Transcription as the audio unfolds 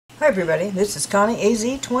Hi everybody, this is Connie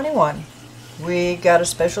AZ21. We got a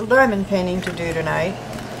special diamond painting to do tonight.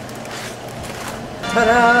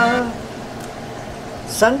 Ta-da!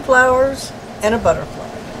 Sunflowers and a butterfly.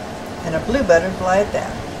 And a blue butterfly at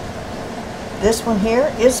that. This one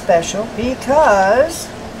here is special because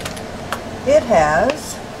it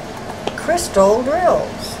has crystal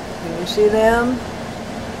drills. Can you see them?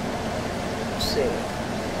 Let's see.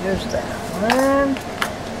 Here's that one.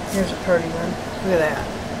 Here's a pretty one. Look at that.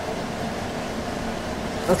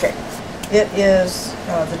 Okay, it is,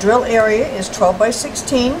 the drill area is 12 by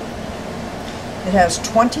 16. It has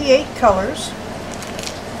 28 colors,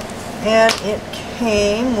 and it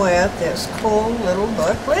came with this cool little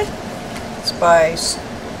booklet. It's by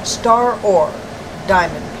Star Ore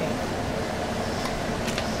Diamond Painting.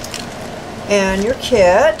 And your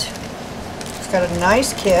kit, it's got a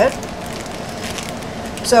nice kit.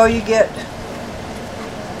 So you get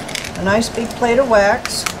a nice big plate of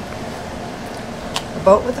wax, a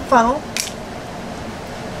boat with a funnel,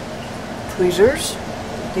 tweezers.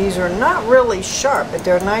 These are not really sharp, but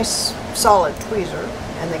they're a nice solid tweezer,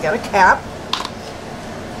 and they got a cap.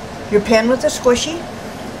 Your pen with a squishy,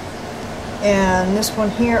 and this one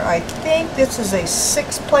here, I think this is a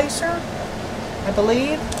 6-placer, I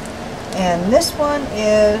believe, and this one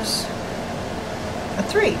is a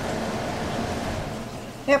 3.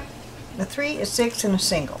 Yep, a 3, a 6, and a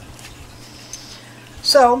single.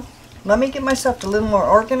 So let me get myself a little more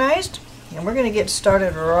organized, and we're going to get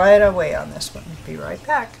started right away on this one. Be right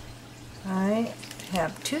back. I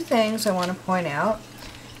have two things I want to point out.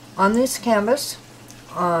 On this canvas,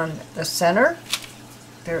 on the center,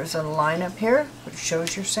 there is a line up here which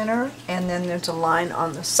shows your center, and then there's a line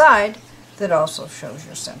on the side that also shows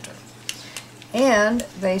your center. And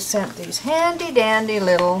they sent these handy dandy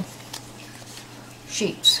little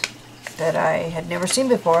sheets that I had never seen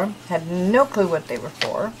before, had no clue what they were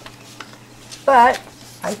for. But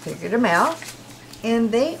I figured them out,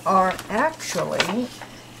 and they are actually,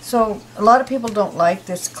 so a lot of people don't like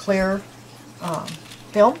this clear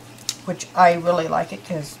film, which I really like it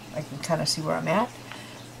because I can kind of see where I'm at.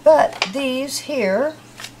 But these here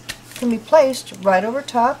can be placed right over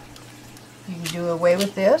top. You can do away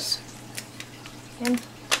with this, and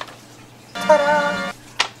ta-da!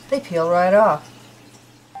 They peel right off.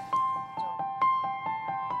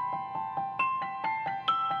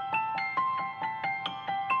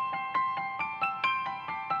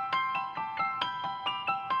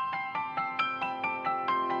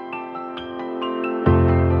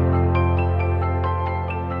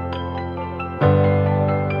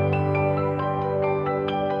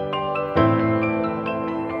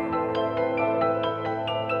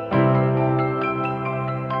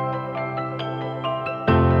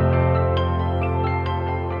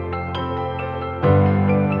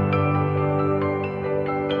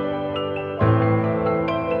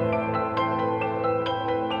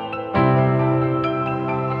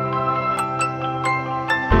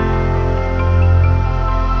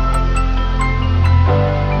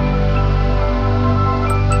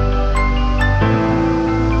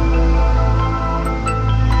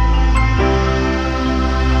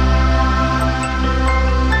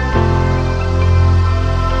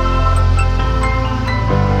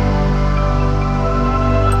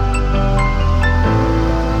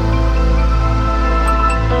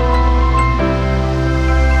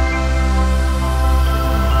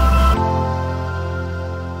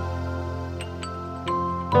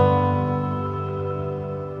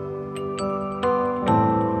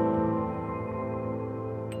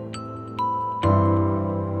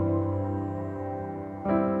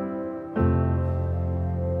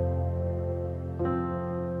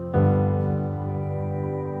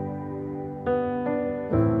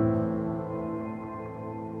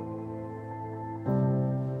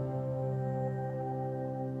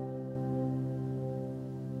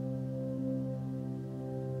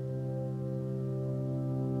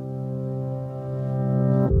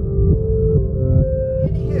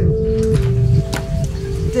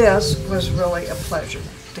 This was really a pleasure.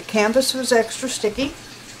 The canvas was extra sticky,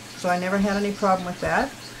 so I never had any problem with that.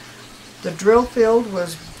 The drill field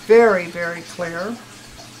was very, very clear.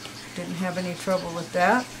 Didn't have any trouble with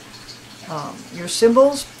that. Your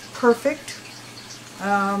symbols, perfect.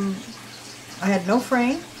 I had no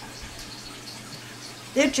fraying.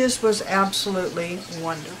 It just was absolutely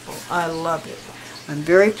wonderful. I loved it. I'm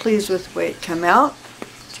very pleased with the way it came out.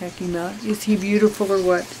 Check him out. Is he beautiful or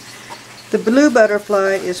what? The blue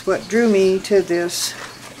butterfly is what drew me to this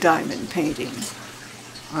diamond painting.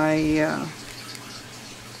 I'm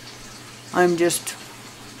just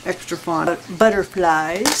extra fond of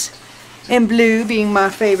butterflies, and blue being my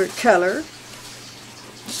favorite color.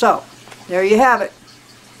 So, there you have it.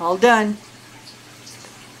 All done.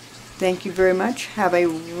 Thank you very much. Have a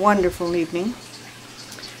wonderful evening.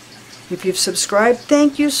 If you've subscribed,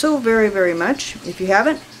 thank you so very, very much. If you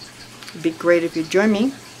haven't, it'd be great if you'd join me.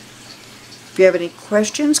 If you have any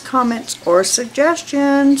questions, comments, or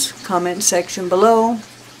suggestions, comment section below.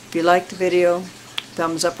 If you liked the video,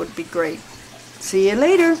 thumbs up would be great. See you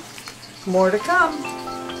later. More to come.